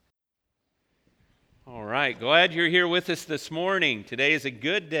All right, glad you're here with us this morning. Today is a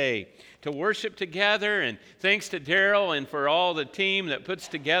good day to worship together, and thanks to Daryl and for all the team that puts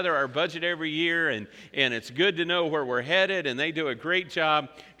together our budget every year, and it's good to know where we're headed, and they do a great job.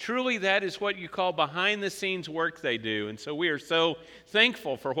 Truly, that is what you call behind-the-scenes work they do, and so we are so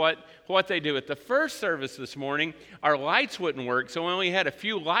thankful for what they do. At the first service this morning, our lights wouldn't work, so we only had a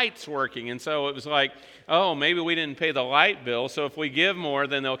few lights working, and so it was like, oh, maybe we didn't pay the light bill, so if we give more,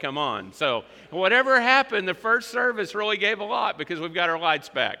 then they'll come on. So whatever happened, the first service really gave a lot because we've got our lights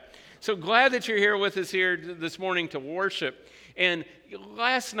back. So glad that you're here with us here this morning to worship. And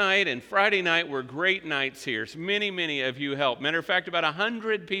last night and Friday night were great nights here. So many of you helped. Matter of fact, about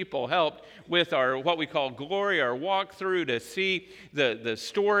 100 people helped with our what we call Glory, our walk through to see the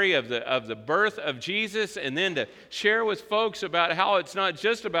story of the birth of Jesus, and then to share with folks about how it's not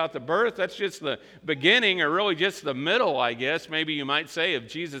just about the birth, that's just the beginning, or really just the middle, I guess, maybe you might say, of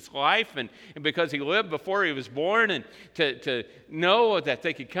Jesus' life, and because he lived before he was born, and to know that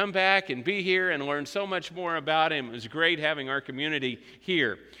they could come back and be here and learn so much more about him. It was great having our community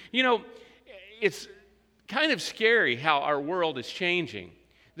here. You know, it's kind of scary how our world is changing.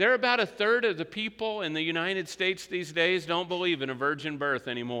 There are about a third of the people in the United States these days don't believe in a virgin birth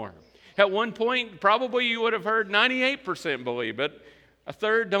anymore. At one point, probably you would have heard 98% believe, but a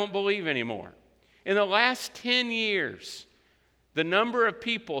third don't believe anymore. In the last 10 years, the number of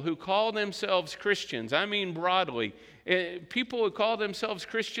people who call themselves Christians, I mean broadly, people who call themselves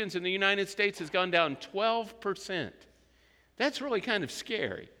Christians in the United States has gone down 12%. That's really kind of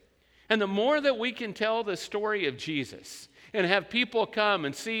scary. And the more that we can tell the story of Jesus and have people come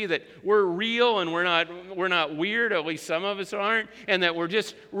and see that we're real and we're not weird, at least some of us aren't, and that we're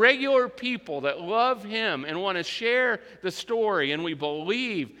just regular people that love him and want to share the story, and we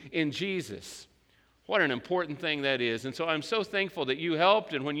believe in Jesus. What an important thing that is. And so I'm so thankful that you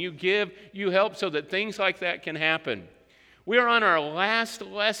helped, and when you give, you help so that things like that can happen. We are on our last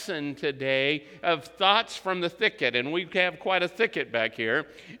lesson today of Thoughts from the Thicket, and we have quite a thicket back here.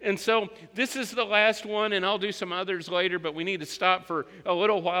 And so this is the last one, and I'll do some others later, but we need to stop for a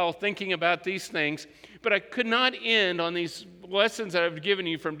little while thinking about these things. But I could not end on these lessons that I've given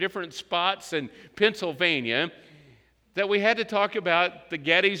you from different spots in Pennsylvania that we had to talk about the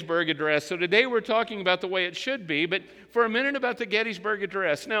Gettysburg Address. So today we're talking about the way it should be, but for a minute about the Gettysburg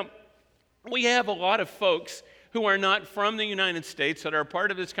Address. Now, we have a lot of folks who are not from the United States that are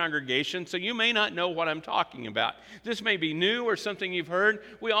part of this congregation, so you may not know what I'm talking about. This may be new or something you've heard.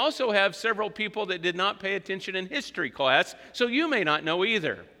 We also have several people that did not pay attention in history class, so you may not know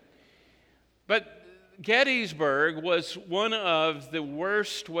either. But Gettysburg was one of the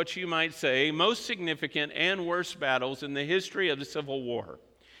worst, what you might say, most significant and worst battles in the history of the Civil War.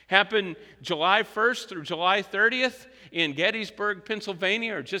 Happened July 1st through July 30th in Gettysburg,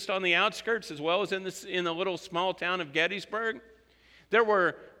 Pennsylvania, or just on the outskirts, as well as in the little small town of Gettysburg. There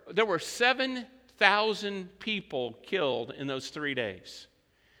were 7,000 people killed in those 3 days.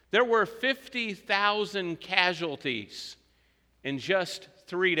 There were 50,000 casualties in just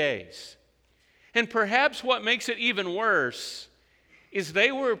 3 days. And perhaps what makes it even worse is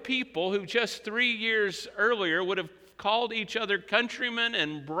they were people who just 3 years earlier would have called each other countrymen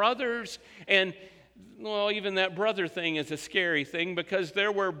and brothers, and well, even that brother thing is a scary thing because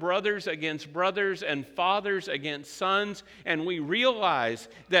there were brothers against brothers and fathers against sons, and we realize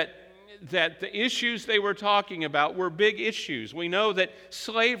that the issues they were talking about were big issues. We know that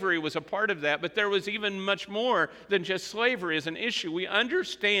slavery was a part of that, but there was even much more than just slavery as an issue. We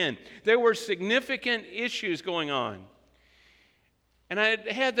understand there were significant issues going on. And I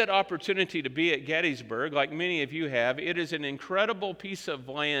had that opportunity to be at Gettysburg, like many of you have. It is an incredible piece of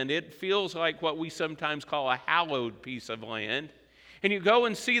land. It feels like what we sometimes call a hallowed piece of land. And you go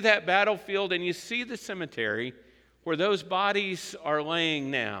and see that battlefield, and you see the cemetery where those bodies are laying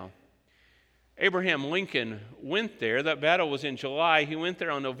now. Abraham Lincoln went there. That battle was in July. He went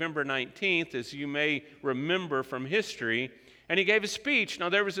there on November 19th, as you may remember from history. And he gave a speech. Now,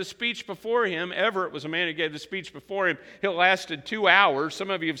 there was a speech before him. Everett was a man who gave the speech before him. It lasted 2 hours. Some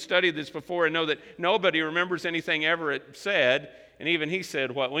of you have studied this before and know that nobody remembers anything Everett said. And even he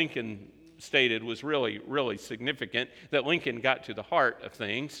said what Lincoln stated was really significant, that Lincoln got to the heart of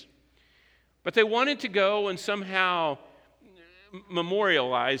things. But they wanted to go and somehow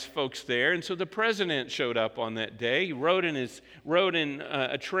memorialize folks there. And so the president showed up on that day. He rode in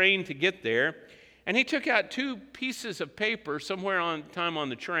a train to get there. And he took out 2 pieces of paper somewhere on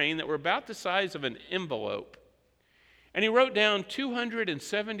the train that were about the size of an envelope. And he wrote down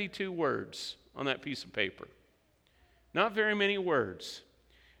 272 words on that piece of paper. Not very many words.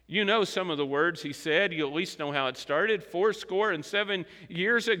 You know some of the words he said. You at least know how it started. 77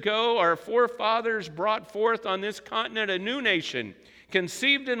 years ago, our forefathers brought forth on this continent a new nation,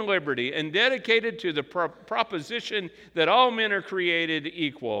 conceived in liberty and dedicated to the proposition that all men are created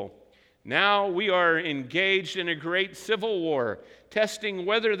equal. Now we are engaged in a great civil war, testing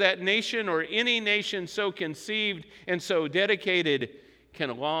whether that nation or any nation so conceived and so dedicated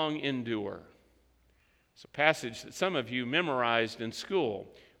can long endure. It's a passage that some of you memorized in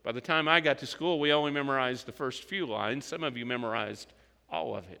school. By the time I got to school, we only memorized the first few lines. Some of you memorized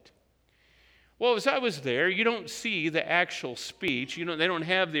all of it. Well, as I was there, you don't see the actual speech. They don't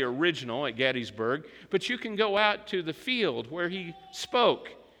have the original at Gettysburg, but you can go out to the field where he spoke,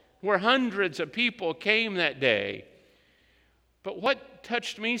 where hundreds of people came that day. But what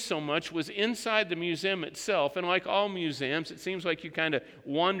touched me so much was inside the museum itself. And like all museums, it seems like you kind of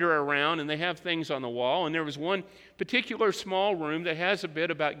wander around and they have things on the wall. And there was one particular small room that has a bit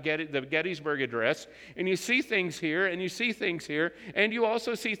about the Gettysburg Address. And you see things here and you see things here. And you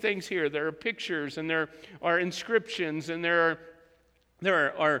also see things here. There are pictures and there are inscriptions and there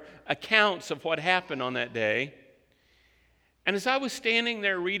are accounts of what happened on that day. And as I was standing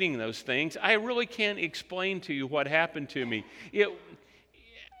there reading those things, I really can't explain to you what happened to me.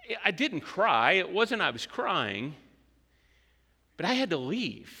 I didn't cry. It wasn't I was crying. But I had to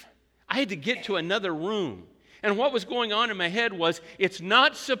leave. I had to get to another room. And what was going on in my head was, it's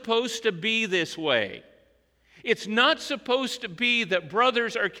not supposed to be this way. It's not supposed to be that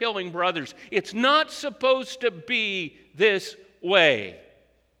brothers are killing brothers. It's not supposed to be this way.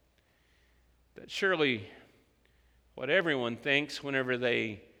 But surely, what everyone thinks whenever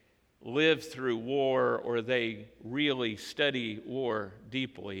they live through war or they really study war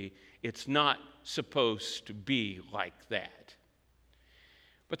deeply, it's not supposed to be like that.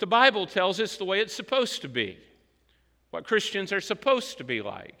 But the Bible tells us the way it's supposed to be, what Christians are supposed to be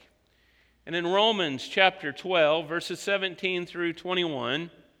like. And in Romans chapter 12, verses 17 through 21,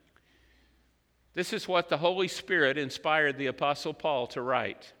 this is what the Holy Spirit inspired the Apostle Paul to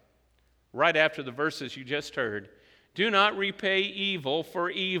write, right after the verses you just heard. Do not repay evil for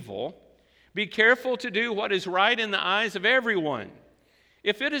evil. Be careful to do what is right in the eyes of everyone.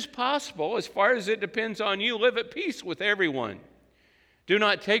 If it is possible, as far as it depends on you, live at peace with everyone. Do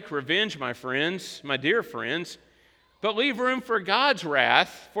not take revenge, my friends, my dear friends, but leave room for God's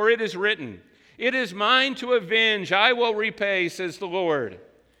wrath, for it is written, "It is mine to avenge, I will repay," says the Lord.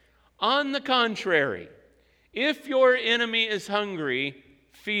 On the contrary, if your enemy is hungry,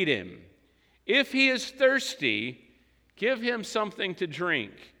 feed him. If he is thirsty, give him something to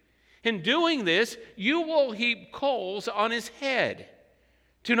drink. In doing this, you will heap coals on his head.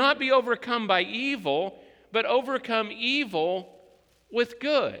 Do not be overcome by evil, but overcome evil with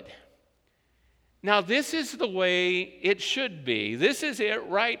good. Now, this is the way it should be. This is it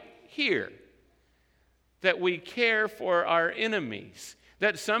right here. That we care for our enemies.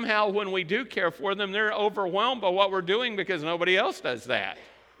 That somehow when we do care for them, they're overwhelmed by what we're doing because nobody else does that.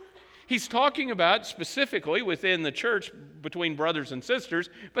 He's talking about specifically within the church between brothers and sisters,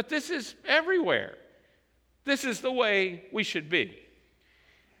 but this is everywhere. This is the way we should be.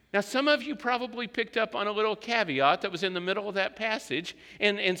 Now, some of you probably picked up on a little caveat that was in the middle of that passage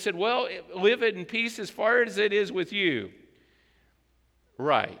and said, well, live it in peace as far as it is with you.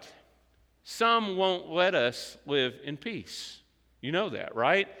 Right. Some won't let us live in peace. You know that,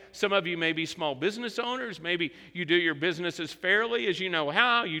 right? Some of you may be small business owners. Maybe you do your businesses fairly as you know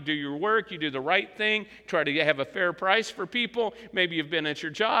how. You do your work. You do the right thing. Try to have a fair price for people. Maybe you've been at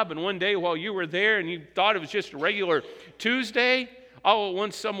your job, and one day while you were there and you thought it was just a regular Tuesday, all at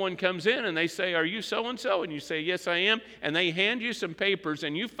once someone comes in and they say, "Are you so-and-so?" And you say, "Yes, I am." And they hand you some papers,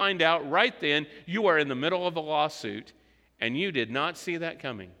 and you find out right then you are in the middle of a lawsuit, and you did not see that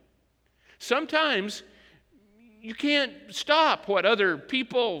coming. Sometimes you can't stop what other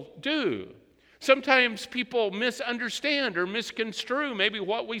people do. Sometimes people misunderstand or misconstrue maybe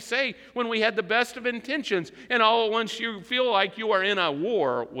what we say when we had the best of intentions, and all at once you feel like you are in a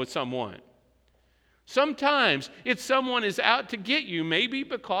war with someone. Sometimes it's someone is out to get you, maybe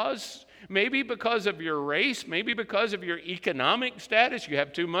because of your race, maybe because of your economic status, you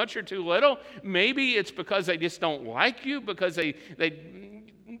have too much or too little. Maybe it's because they just don't like you, because they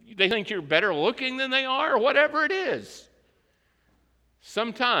think you're better looking than they are, or whatever it is.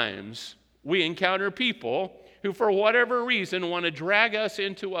 Sometimes we encounter people who, for whatever reason, want to drag us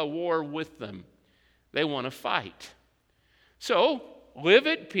into a war with them. They want to fight. So, live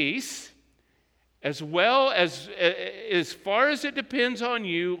at peace. As far as it depends on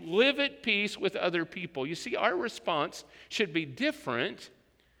you, live at peace with other people. You see, our response should be different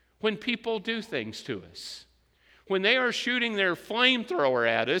when people do things to us. when they are shooting their flamethrower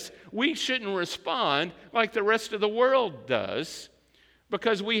at us, we shouldn't respond like the rest of the world does,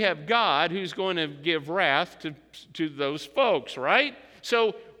 because we have God who's going to give wrath to those folks, right?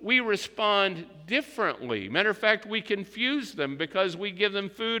 So we respond differently. Matter of fact, we confuse them because we give them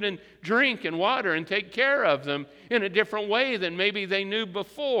food and drink and water and take care of them in a different way than maybe they knew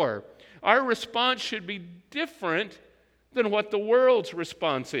before. Our response should be different than what the world's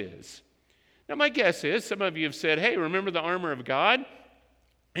response is. Now, my guess is some of you have said, hey, remember the armor of God?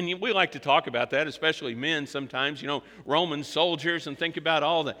 And we like to talk about that, especially men sometimes, Roman soldiers, and think about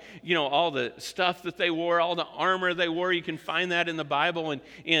all the stuff that they wore, all the armor they wore. You can find that in the Bible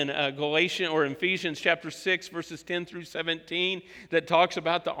in Galatians or Ephesians chapter 6, verses 10 through 17, that talks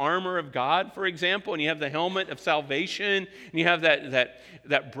about the armor of God, for example. And you have the helmet of salvation, and you have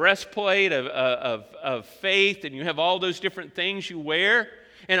that breastplate of faith, and you have all those different things you wear.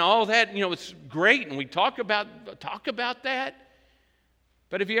 And all that, it's great, and we talk about that.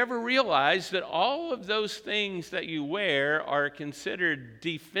 But have you ever realized that all of those things that you wear are considered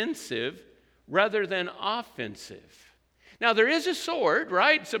defensive rather than offensive? Now, there is a sword,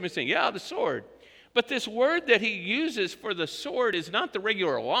 right? Somebody's saying, yeah, the sword. But this word that he uses for the sword is not the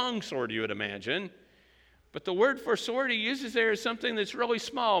regular long sword you would imagine. But the word for sword he uses there is something that's really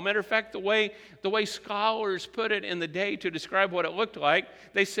small. Matter of fact, the way scholars put it in the day to describe what it looked like,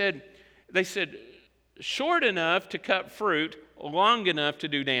 they said short enough to cut fruit, long enough to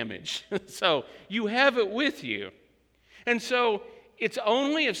do damage. So you have it with you. And so it's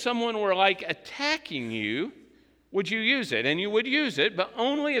only if someone were like attacking you would you use it. And you would use it, but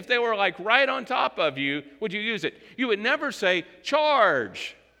only if they were like right on top of you would you use it. You would never say,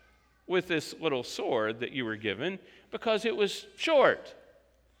 charge, with this little sword that you were given, because it was short,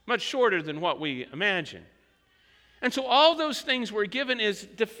 much shorter than what we imagine. And so all those things we're given is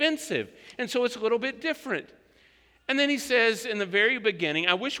defensive. And so it's a little bit different. And then he says in the very beginning,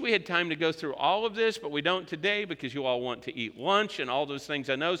 I wish we had time to go through all of this, but we don't today because you all want to eat lunch and all those things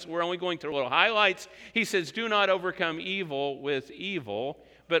I know, so we're only going through little highlights. He says, do not overcome evil with evil,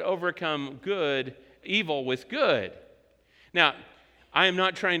 but overcome evil with good. Now, I am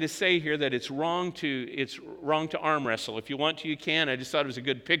not trying to say here that it's wrong to arm wrestle. If you want to, you can. I just thought it was a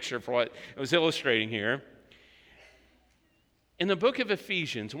good picture for what I was illustrating here. In the book of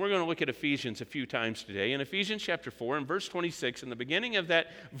Ephesians, we're going to look at Ephesians a few times today. In Ephesians chapter 4 and verse 26, in the beginning of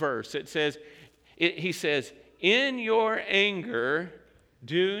that verse, he says, in your anger,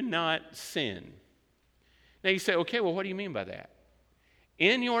 do not sin. Now you say, okay, well, what do you mean by that?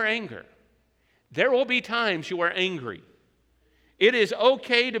 In your anger. There will be times you are angry. It is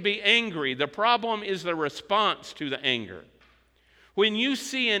okay to be angry. The problem is the response to the anger. When you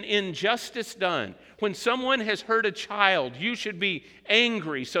see an injustice done, when someone has hurt a child, you should be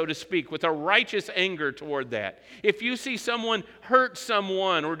angry, so to speak, with a righteous anger toward that. If you see someone hurt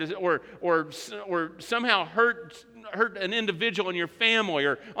someone or somehow hurt an individual in your family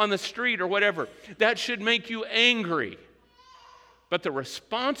or on the street or whatever, that should make you angry. But the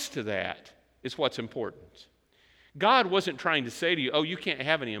response to that is what's important. God wasn't trying to say to you, oh, you can't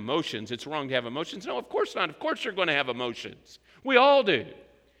have any emotions. It's wrong to have emotions. No, of course not. Of course you're going to have emotions. We all do.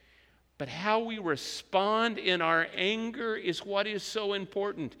 But how we respond in our anger is what is so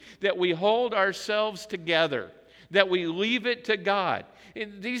important, that we hold ourselves together, that we leave it to God.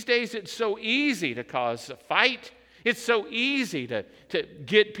 These days it's so easy to cause a fight. It's so easy to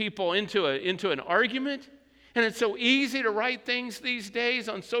get people into an argument. And it's so easy to write things these days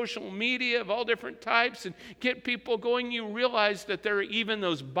on social media of all different types and get people going. You realize that there are even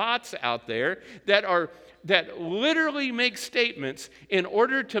those bots out there that literally make statements in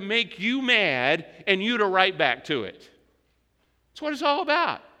order to make you mad and you to write back to it. That's what it's all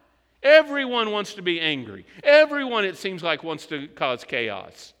about. Everyone wants to be angry. Everyone, it seems like, wants to cause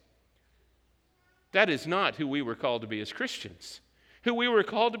chaos. That is not who we were called to be as Christians. Who we were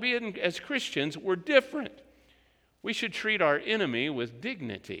called to be as Christians were different. We should treat our enemy with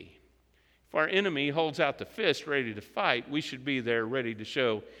dignity. If our enemy holds out the fist ready to fight, we should be there ready to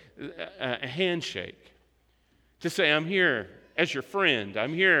show a handshake. To say, I'm here as your friend.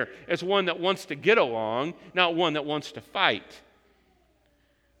 I'm here as one that wants to get along, not one that wants to fight.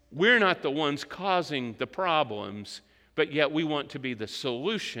 We're not the ones causing the problems, but yet we want to be the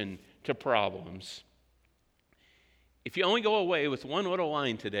solution to problems. If you only go away with one little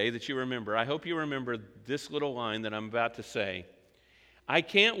line today that you remember, I hope you remember this little line that I'm about to say. I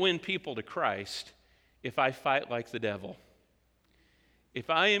can't win people to Christ if I fight like the devil. If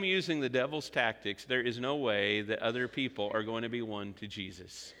I am using the devil's tactics, there is no way that other people are going to be won to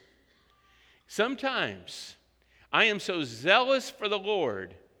Jesus. Sometimes I am so zealous for the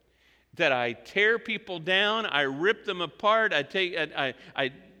Lord that I tear people down, I rip them apart, I take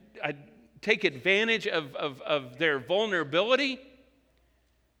advantage of their vulnerability,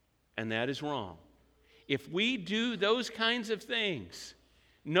 and that is wrong. If we do those kinds of things,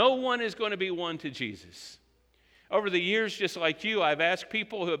 no one is going to be won to Jesus. Over the years, just like you, I've asked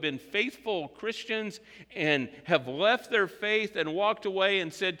people who have been faithful Christians and have left their faith and walked away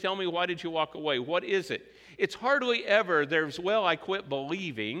and said, tell me, why did you walk away? What is it? It's hardly ever I quit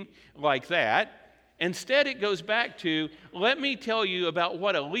believing like that. Instead, it goes back to, let me tell you about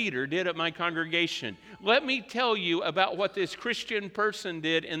what a leader did at my congregation. Let me tell you about what this Christian person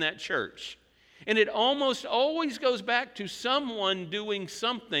did in that church. And it almost always goes back to someone doing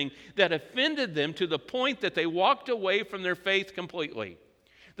something that offended them to the point that they walked away from their faith completely.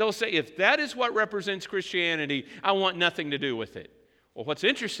 They'll say, if that is what represents Christianity, I want nothing to do with it. Well, what's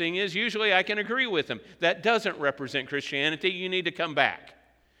interesting is usually I can agree with them. That doesn't represent Christianity. You need to come back.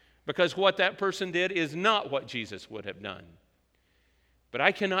 Because what that person did is not what Jesus would have done. But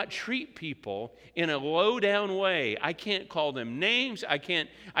I cannot treat people in a low-down way. I can't call them names. I can't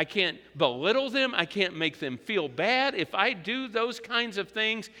belittle them. I can't make them feel bad. If I do those kinds of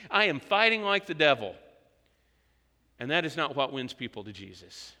things, I am fighting like the devil. And that is not what wins people to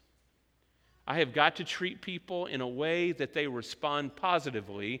Jesus. I have got to treat people in a way that they respond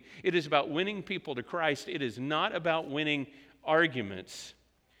positively. It is about winning people to Christ. It is not about winning arguments.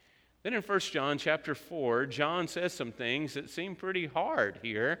 Then in 1 John chapter 4, John says some things that seem pretty hard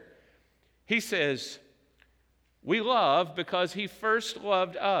here. He says, we love because he first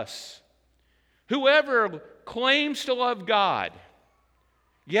loved us. Whoever claims to love God,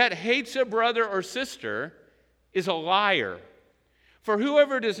 yet hates a brother or sister, is a liar. For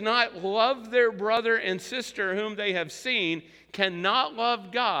whoever does not love their brother and sister whom they have seen cannot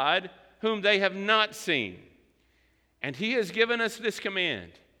love God whom they have not seen. And he has given us this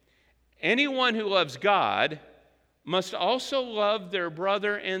command. Anyone who loves God must also love their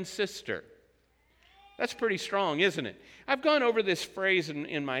brother and sister. That's pretty strong, isn't it? I've gone over this phrase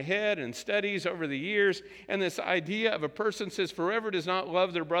in my head and studies over the years, and this idea of a person says, for whoever does not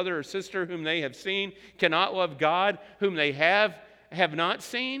love their brother or sister whom they have seen cannot love God whom they have not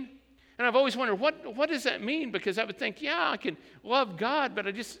seen. And I've always wondered, what does that mean? Because I would think, yeah, I can love God, but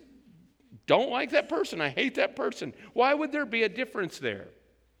I just don't like that person. I hate that person. Why would there be a difference there?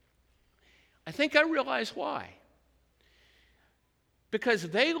 I think I realize why. Because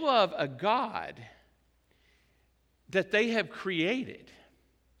they love a God that they have created,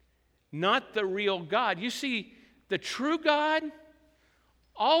 not the real God. You see, the true God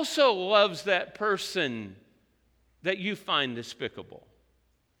also loves that person that you find despicable.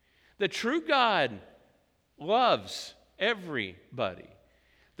 The true God loves everybody.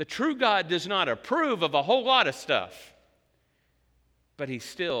 The true God does not approve of a whole lot of stuff, but he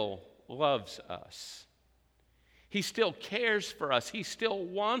still loves us. He still cares for us. He still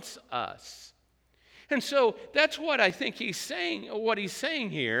wants us. And so that's what I think he's saying, what he's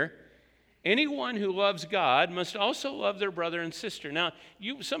saying here. Anyone who loves God must also love their brother and sister. Now,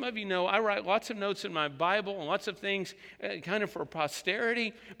 some of you know I write lots of notes in my Bible and lots of things kind of for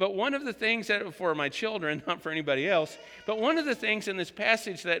posterity. But one of the things that for my children, not for anybody else, but one of the things in this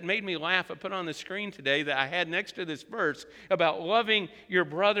passage that made me laugh, I put on the screen today that I had next to this verse about loving your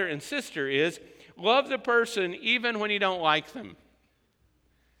brother and sister is, love the person even when you don't like them.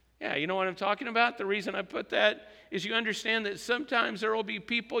 Yeah, you know what I'm talking about? The reason I put that is you understand that sometimes there will be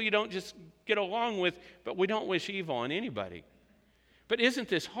people you don't just get along with, but we don't wish evil on anybody. But isn't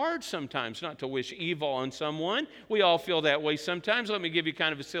this hard sometimes not to wish evil on someone? We all feel that way sometimes. Let me give you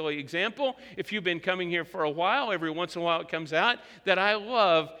kind of a silly example. If you've been coming here for a while, every once in a while it comes out that I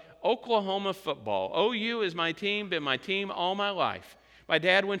love Oklahoma football. OU is my team, been my team all my life. My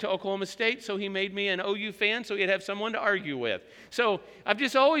dad went to Oklahoma State, so he made me an OU fan so he'd have someone to argue with. So I've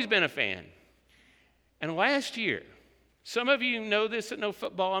just always been a fan. And last year, some of you know this that know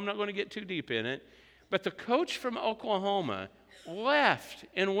football, I'm not going to get too deep in it, but the coach from Oklahoma left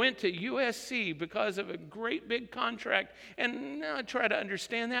and went to USC because of a great big contract. And I try to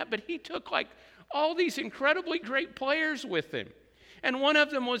understand that, but he took like all these incredibly great players with him. And one of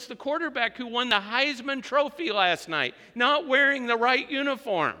them was the quarterback who won the Heisman Trophy last night, not wearing the right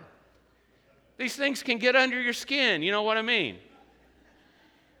uniform. These things can get under your skin, you know what I mean?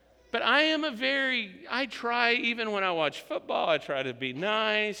 But I try, even when I watch football, I try to be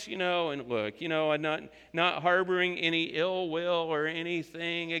nice, and look, I'm not harboring any ill will or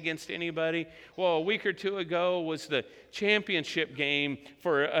anything against anybody. Well, a week or two ago was the championship game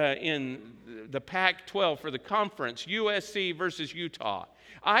in the Pac-12 for the conference, USC versus Utah.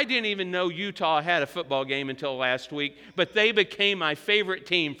 I didn't even know Utah had a football game until last week, but they became my favorite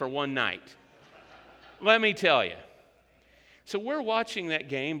team for one night. Let me tell you. So we're watching that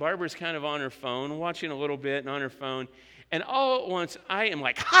game. Barbara's kind of on her phone, watching a little bit and on her phone. And all at once, I am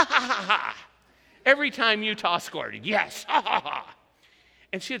like, ha, ha, ha, ha. Every time Utah scored, yes, ha, ha, ha.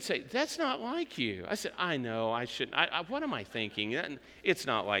 And she'd say, that's not like you. I said, I know, I shouldn't. What am I thinking? It's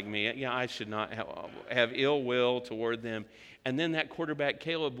not like me. Yeah, I should not have ill will toward them. And then that quarterback,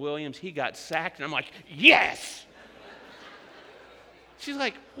 Caleb Williams, he got sacked. And I'm like, yes. She's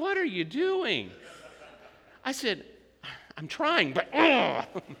like, what are you doing? I said, I'm trying, but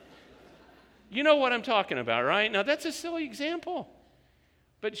you know what I'm talking about, right? Now, that's a silly example,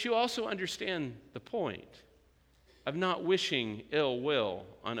 but you also understand the point of not wishing ill will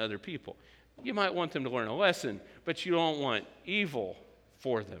on other people. You might want them to learn a lesson, but you don't want evil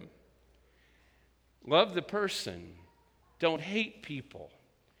for them. Love the person. Don't hate people.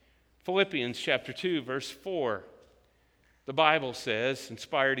 Philippians chapter 2, verse 4. The Bible says,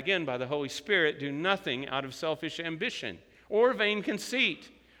 inspired again by the Holy Spirit, do nothing out of selfish ambition or vain conceit.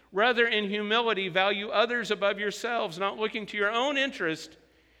 Rather, in humility, value others above yourselves, not looking to your own interest,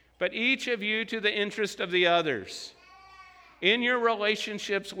 but each of you to the interest of the others. In your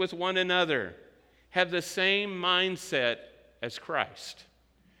relationships with one another, have the same mindset as Christ.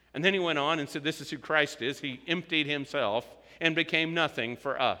 And then he went on and said, this is who Christ is. He emptied himself and became nothing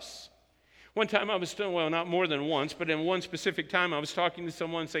for us. One time I was, not more than once, but in one specific time I was talking to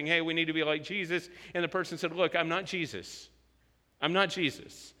someone saying, hey, we need to be like Jesus. And the person said, look, I'm not Jesus. I'm not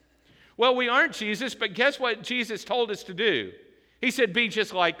Jesus. Well, we aren't Jesus, but guess what Jesus told us to do? He said, be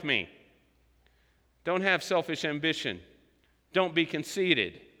just like me. Don't have selfish ambition. Don't be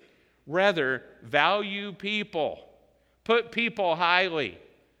conceited. Rather, value people. Put people highly.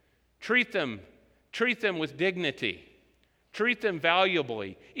 Treat them with dignity. Treat them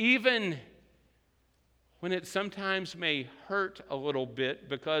valuably, even when it sometimes may hurt a little bit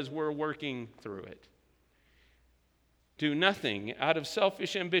because we're working through it. Do nothing out of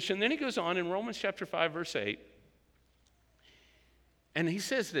selfish ambition. Then he goes on in Romans chapter 5, verse 8. And he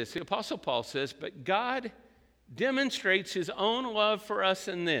says this, the Apostle Paul says, but God demonstrates his own love for us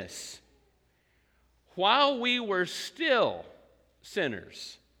in this. While we were still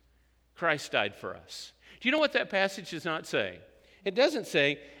sinners, Christ died for us. Do you know what that passage does not say? It doesn't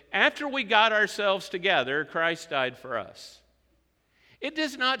say, after we got ourselves together, Christ died for us. It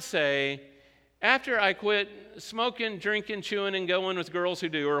does not say, after I quit smoking, drinking, chewing, and going with girls who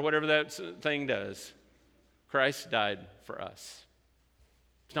do, or whatever that thing does, Christ died for us.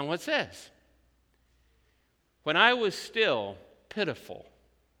 It's not what it says. When I was still pitiful,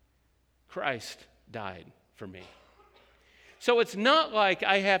 Christ died for me. So it's not like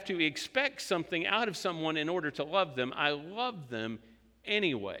I have to expect something out of someone in order to love them. I love them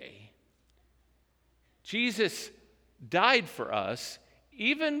anyway. Jesus died for us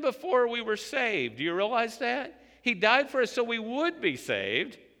even before we were saved. Do you realize that? He died for us so we would be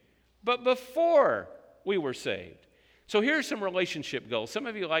saved, but before we were saved. So here's some relationship goals. Some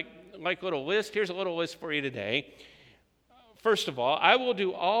of you like little lists. Here's a little list for you today. First of all, I will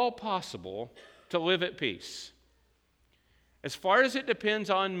do all possible to live at peace. As far as it depends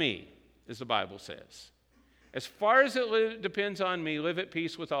on me, as the Bible says. As far as it depends on me, live at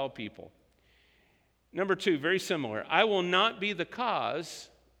peace with all people. Number 2, very similar. I will not be the cause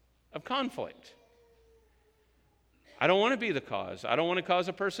of conflict. I don't want to be the cause. I don't want to cause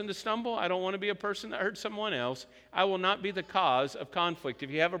a person to stumble. I don't want to be a person that hurts someone else. I will not be the cause of conflict.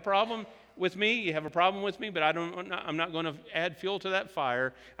 If you have a problem with me, you have a problem with me, but I'm not going to add fuel to that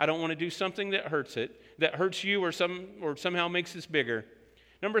fire. I don't want to do something that hurts you or somehow makes this bigger.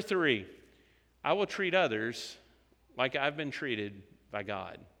 Number 3, I will treat others like I've been treated by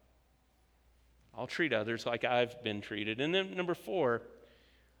God. I'll treat others like I've been treated. And then number 4,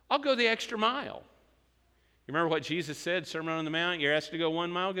 I'll go the extra mile. You remember what Jesus said, Sermon on the Mount? You're asked to go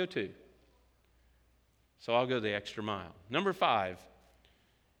 1 mile, go 2. So I'll go the extra mile. Number 5,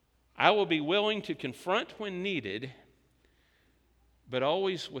 I will be willing to confront when needed, but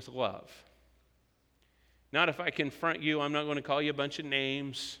always with love. Not if I confront you, I'm not going to call you a bunch of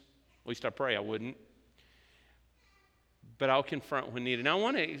names. At least I pray I wouldn't. But I'll confront when needed. Now, I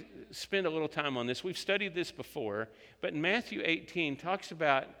want to spend a little time on this. We've studied this before, but in Matthew 18 talks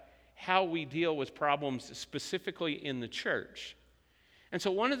about how we deal with problems specifically in the church. And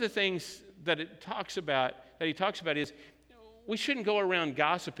so one of the things that he talks about is we shouldn't go around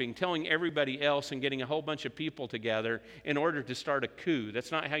gossiping, telling everybody else and getting a whole bunch of people together in order to start a coup.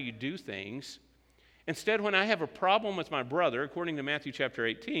 That's not how you do things. Instead, when I have a problem with my brother, according to Matthew chapter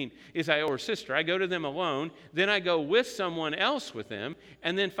 18, or sister, I go to them alone, then I go with someone else with them,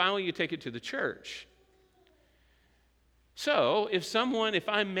 and then finally you take it to the church. So, if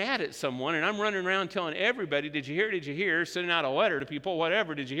I'm mad at someone and I'm running around telling everybody, did you hear, sending out a letter to people,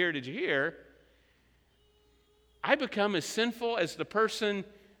 whatever, did you hear, I become as sinful as the person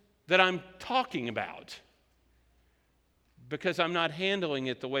that I'm talking about because I'm not handling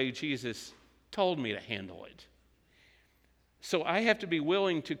it the way Jesus told me to handle it. So I have to be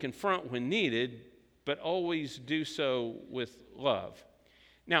willing to confront when needed, but always do so with love.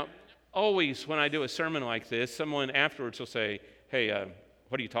 Now, always when I do a sermon like this, someone afterwards will say, hey,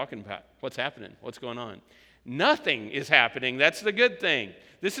 what are you talking about? What's happening? What's going on? Nothing is happening. That's the good thing.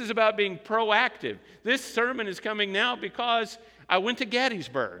 This is about being proactive. This sermon is coming now because I went to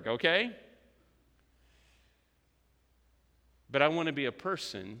Gettysburg, okay? But I want to be a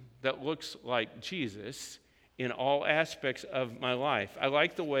person that looks like Jesus in all aspects of my life. I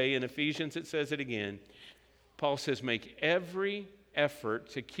like the way in Ephesians it says it again. Paul says, make every effort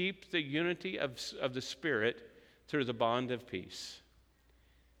to keep the unity of the Spirit through the bond of peace.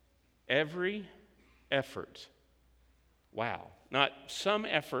 Every effort. Wow. Not some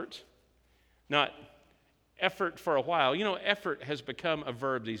effort, not effort for a while. You know, effort has become a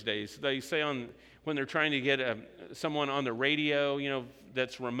verb these days. They say when they're trying to get someone on the radio,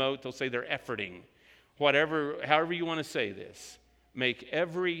 that's remote, they'll say they're efforting. However you want to say this. Make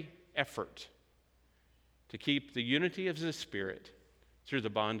every effort to keep the unity of the Spirit through the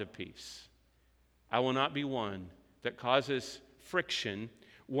bond of peace. I will not be one that causes friction,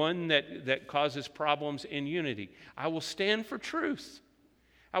 one that causes problems in unity. I will stand for truth.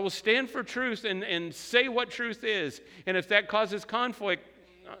 I will stand for truth and say what truth is. And if that causes conflict,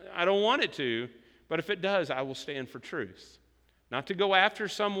 I don't want it to, but if it does, I will stand for truth. Not to go after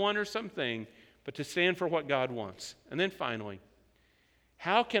someone or something, but to stand for what God wants. And then finally,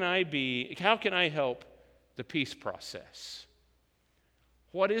 how can I help the peace process?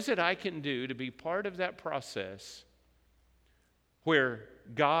 What is it I can do to be part of that process where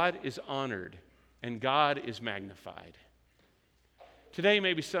God is honored and God is magnified? Today,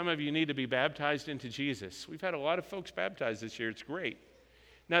 maybe some of you need to be baptized into Jesus. We've had a lot of folks baptized this year. It's great.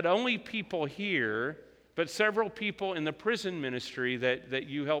 Not only people here, but several people in the prison ministry that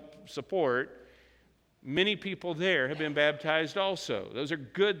you help support. Many people there have been baptized also. Those are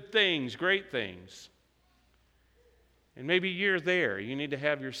good things, great things. And maybe you're there. You need to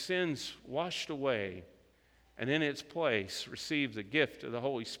have your sins washed away, and in its place, receive the gift of the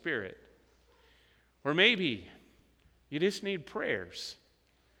Holy Spirit. Or maybe you just need prayers.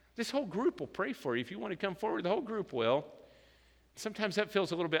 This whole group will pray for you. If you want to come forward, the whole group will. Sometimes that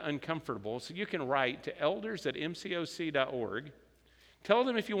feels a little bit uncomfortable, so you can write to elders@mcoc.org. Tell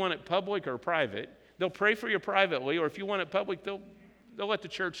them if you want it public or private. They'll pray for you privately, or if you want it public, they'll let the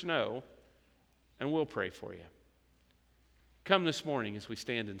church know, and we'll pray for you. Come this morning as we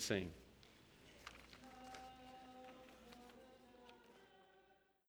stand and sing.